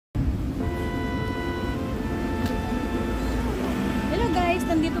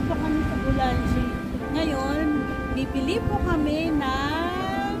nandito po kami sa Bulansy. Ngayon, bibili po kami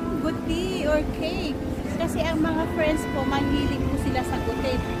ng guti or cake. Kasi ang mga friends po, mahilig po sila sa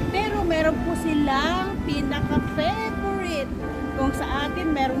guti. Pero meron po silang pinaka-favorite. Kung sa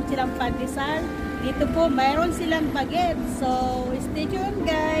atin, meron silang pandesal. Dito po, meron silang baguette. So, stay tuned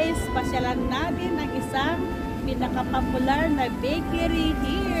guys. Pasyalan natin ang isang pinaka-popular na bakery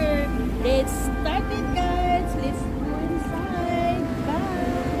here. Let's start it guys. Let's go inside.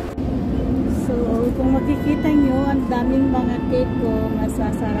 Bye! So, kung makikita nyo, ang daming mga cake ko.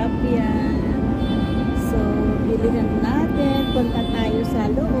 Masasarap yan. So, bilihan natin. Punta tayo sa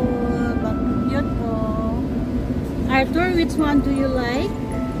loob. Ang cute po. Arthur, which one do you like?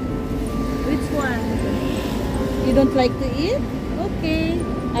 Which one? You don't like to eat? Okay.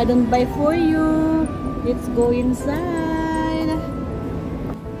 I don't buy for you. Let's go inside.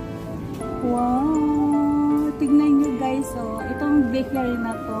 Wow! Tignan nyo guys. Oh, itong bakery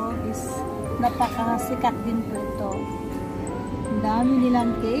na to is napakasikat din po ito. Ang dami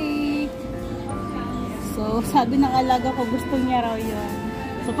nilang cake. So, sabi ng alaga ko, gusto niya raw yun.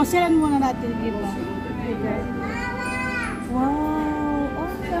 So, pasyalan muna natin, diba? Wow! Oh,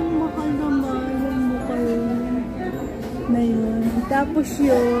 ang mahal naman yung mukha yun. Na yun. Tapos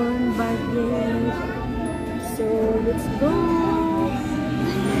yun, baguette. So, let's go!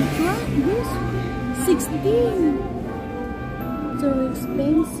 What? This? 16! So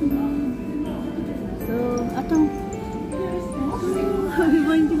expensive. So, Atom.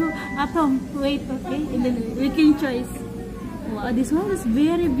 Atom, wait, okay? And then we can choice. Wow, this one is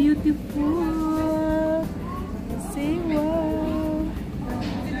very beautiful. Say wow.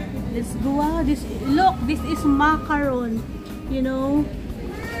 Let's go. Wow, look, this is macaron. You know,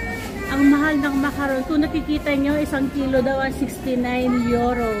 ang mahal ng macaron. Kung nakikita nyo, 1 kilo daw ay 69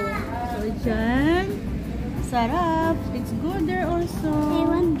 euro. So, dyan. Sarap. Let's go there also. I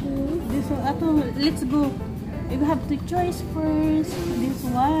want this. Let's go. You have to choice first. This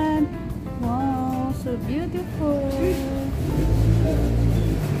one. Wow, so beautiful.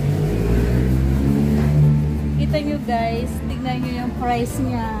 Kita nyo guys, tignan nyo yung price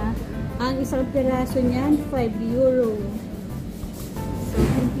niya. Ang isang piraso niyan, 5 euro. So,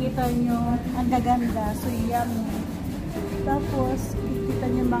 kita nyo, ang gaganda. So, yummy. Tapos, kita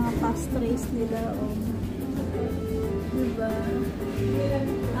nyo mga pastries nila. Oh. Diba?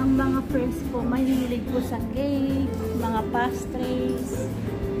 Ang mga friends po, mahilig po sa cake, mga pastries.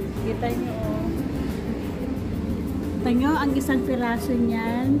 Kita nyo, oh. Kita nyo, ang isang piraso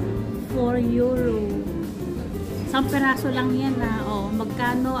niyan, 4 euro. Isang piraso lang yan, ha. Oh,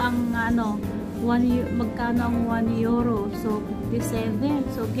 magkano ang, magkano ang 1 euro? So, 57.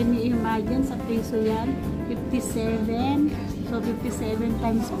 So, can you imagine sa piso yan? 57. So, 57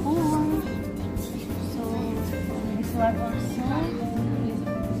 times 4. So, this one also.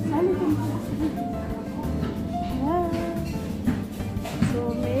 Wow. So,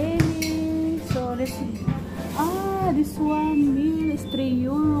 many. So, let's see. This one meal is 3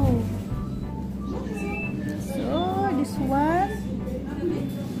 euro. So, this one,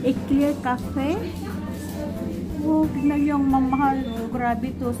 Eclair Cafe. Oh, tignan yung mamahal. Oh,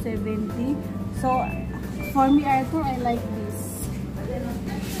 grabe to, 70. So, for me, Arthur, I like this.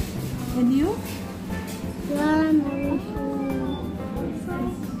 And you?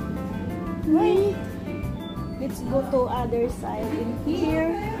 Wait. Let's go to other side in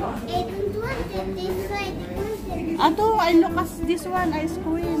here. I don't want it this side. Ato, I look at this one, ice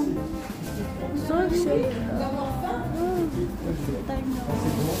cream. So shade.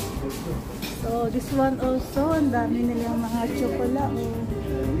 So, this one also, ang dami nilang mga chocolate.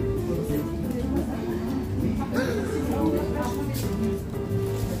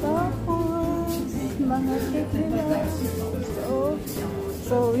 Tapos, mga cake nila.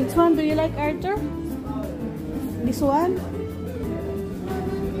 So, which one do you like, Arthur? This one?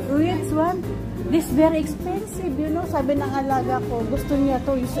 Which one? This very expensive, you know. Sabi ng alaga ko, gusto niya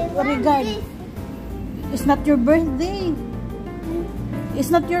to. Regard. It's not your birthday.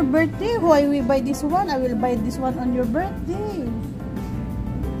 It's not your birthday. Why we buy this one? I will buy this one on your birthday.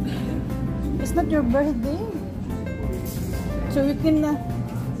 It's not your birthday. So you can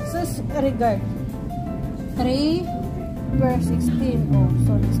regard. 3 per 16. Oh,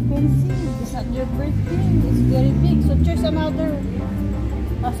 so expensive. It's not your birthday. It's very big. So choose another.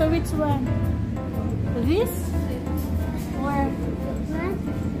 So which one? This? Or What?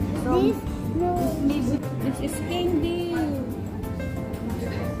 so, This? No. maybe this is candy.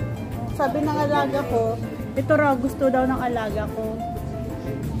 Sabi ng alaga ko, ito raw gusto daw ng alaga ko.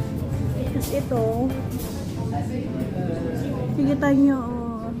 Tapos ito, Kita nyo,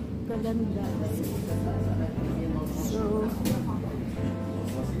 oh, kaganda. So,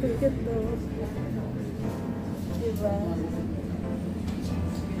 Look at those. Diba?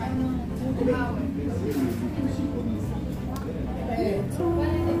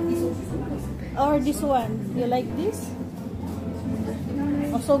 Or this one. You like this?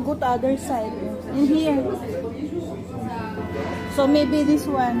 Also go to other side. In here. So maybe this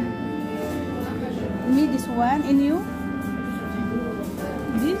one. Me this one. And you?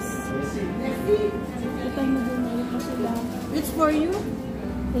 This? Ito mo din. It's for you?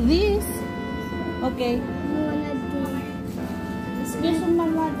 This? Okay. Excuse me,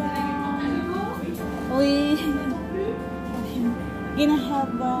 madam. We gonna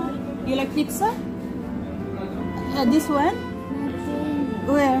have you like pizza? This one?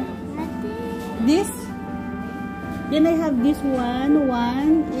 Where? This? Then I have this one,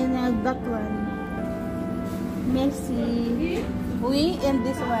 and that one. Merci. We and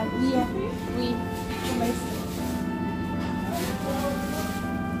this one. Yeah. We. Merci.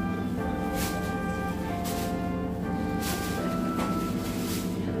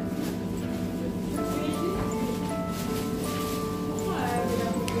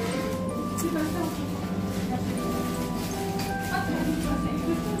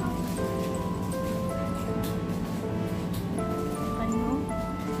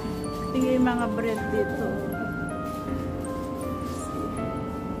 Tingnan yung mga bread dito.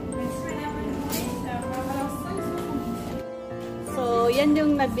 So, yan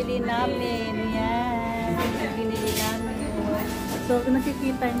yung nabili namin. Yan. Yung binili namin. So,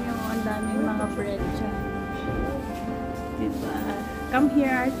 nakikita nyo, ang daming mga bread dyan. Diba? Come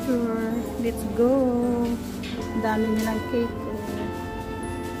here, Arthur. Let's go. Ang daming nilang cake.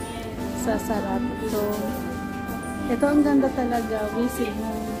 Sasarap. So, ito ang ganda talaga. Visit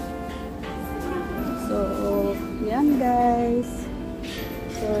mo. So, yan guys.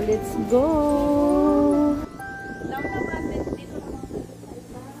 So, let's go. Now naman dito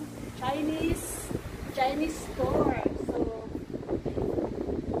Chinese store. So,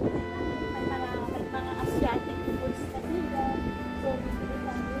 may mga Asiatic foods na sila. So, bibili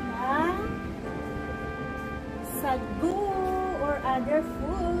tayo ng sagu or other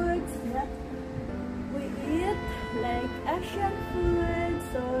foods that we eat like Asian food.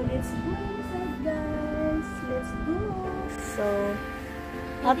 So, let's go inside guys. Let's go. So,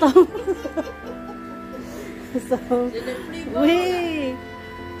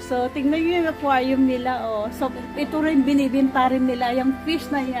 So, tingnan nyo yung aquarium nila, oh. So, ito rin binibinta rin nila, yung fish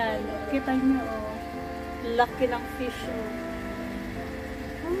na yan. Kita nyo, oh. Laki ng fish, oh.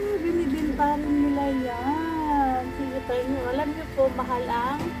 Oh, binibinta rin nila yan. Kita nyo, alam nyo po, mahal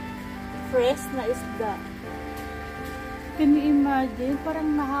ang fresh na isda. Can you imagine?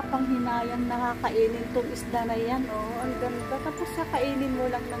 Parang nakapanghinayang nakakainin tong isda na yan, oh. Ang ganda. Tapos kakainin mo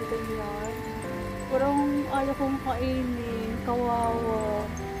lang ng ganyan. Parang ayaw kong kainin. Kawawa.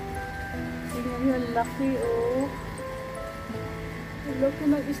 Tingnan yung laki, oh. Ang laki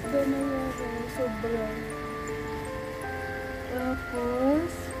ng isda na yan, oh. Sobra.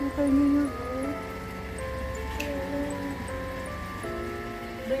 Tapos, nakanya nyo, oh.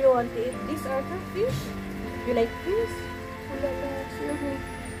 Do you want to eat this other fish? You like fish? Wala na. Sorry.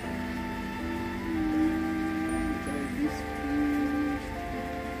 This fish.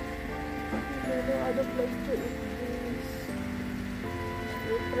 Wala, I don't like to eat this.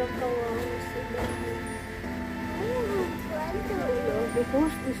 Sobrang kawawa sila.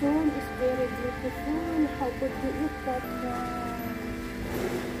 Because this one is very beautiful. How could you eat that one?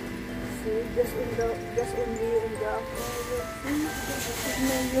 See, just only in the aquarium.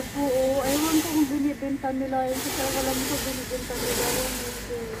 Tignan niyo po, oh. Ewan ko kung binibenta nila yun. Kasi alam ko binibenta nila yun.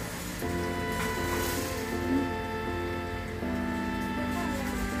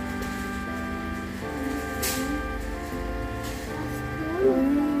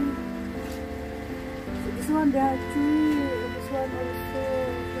 So this one, there are three. This one also.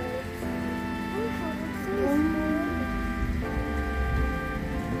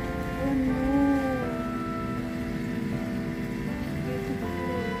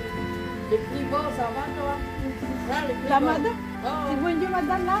 Lama dah. Si Bunju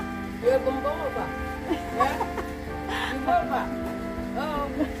madan lah. Ya bongbong apa? Ya. Ibu apa? Oh.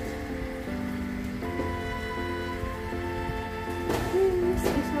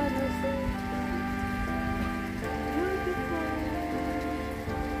 This one also. Beautiful.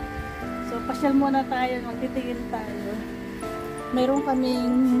 So, pasyal muna tayo. Magtitingin tayo. Mayroon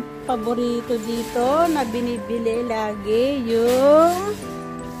kaming paborito dito na binibili lagi. Yung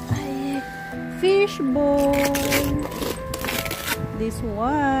fishbowl. This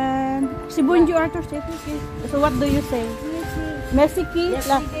one. Si Bunju Arthur, say. So what do you say? Merci. Merci ki? Yes,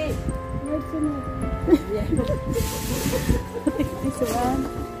 La. sige. Merci. This one.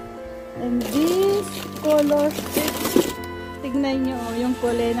 And this color. Tignan nyo yung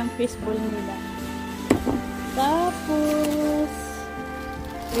kulay ng fishbowl nila. Tapos,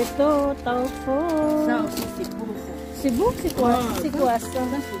 ito, taupo. Ça aussi, c'est bon, ça. Cebu? C'est quoi ça?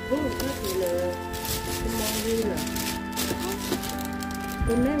 Ça, c'est bon, ça, c'est le... Comment on dit, là?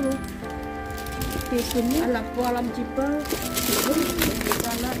 Connais, non? Pisoni. À la poêle un petit peu. C'est bon, c'est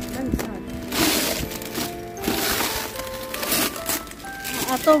ça, là, comme ça.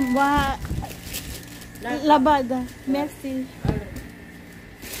 Ato, labada. Merci.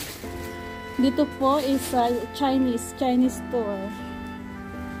 Dito po is Chinese store.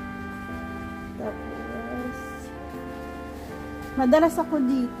 Tapos, madalas ako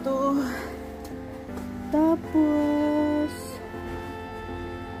dito. Tapos,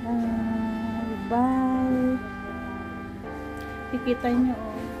 bye. Ikita nyo,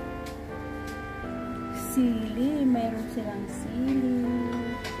 oh. Sili. Meron silang sili.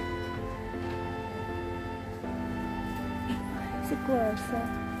 Si Kwarsa.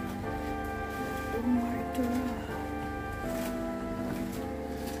 Tomato.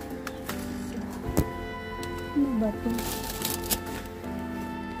 Ano ba ito?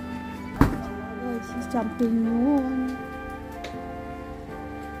 Si champignon.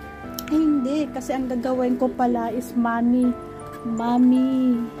 Hindi. Kasi ang gagawin ko pala is mami.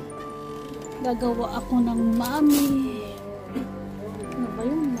 Gagawa ako ng mami. Ano ba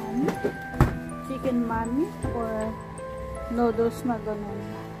yung mami? Chicken mami? Or noodles na ganun.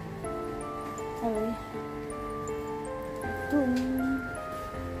 Ay. Ito.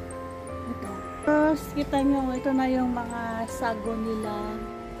 Tapos, kita nyo, ito na yung mga sago nila.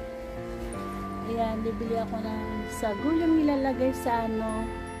 Ayan, bibili ako ng sago. Yung nilalagay sa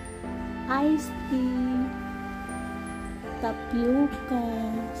iced tea, tapioca.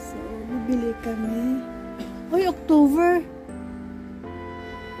 So, bibili kami. Uy, October!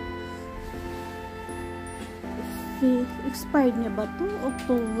 Expired niya ba to?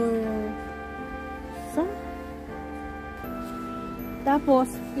 October sa? Tapos,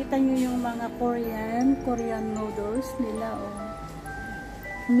 kita nyo yung mga Korean noodles nila, oh.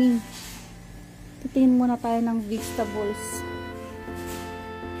 Titingin muna tayo ng vegetables.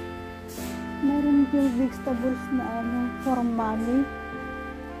 Meron yung vegetables na for mommy.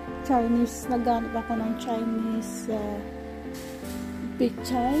 Chinese. Naghanap ako ng Chinese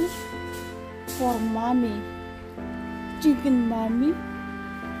pichay for mommy. Chicken mommy.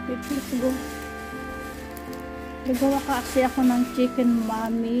 Wait, let's go. Nagawa kasi ako ng chicken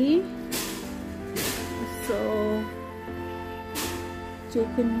mommy. So,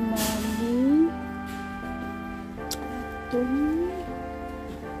 chicken mommy. Ito.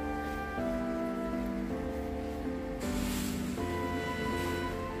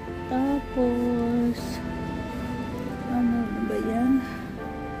 Tapos, ano ba yan?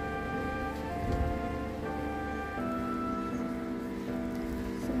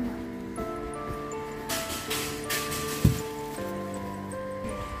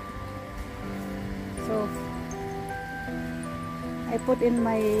 So, I put in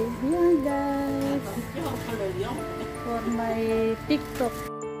my, yeah guys, for my TikTok.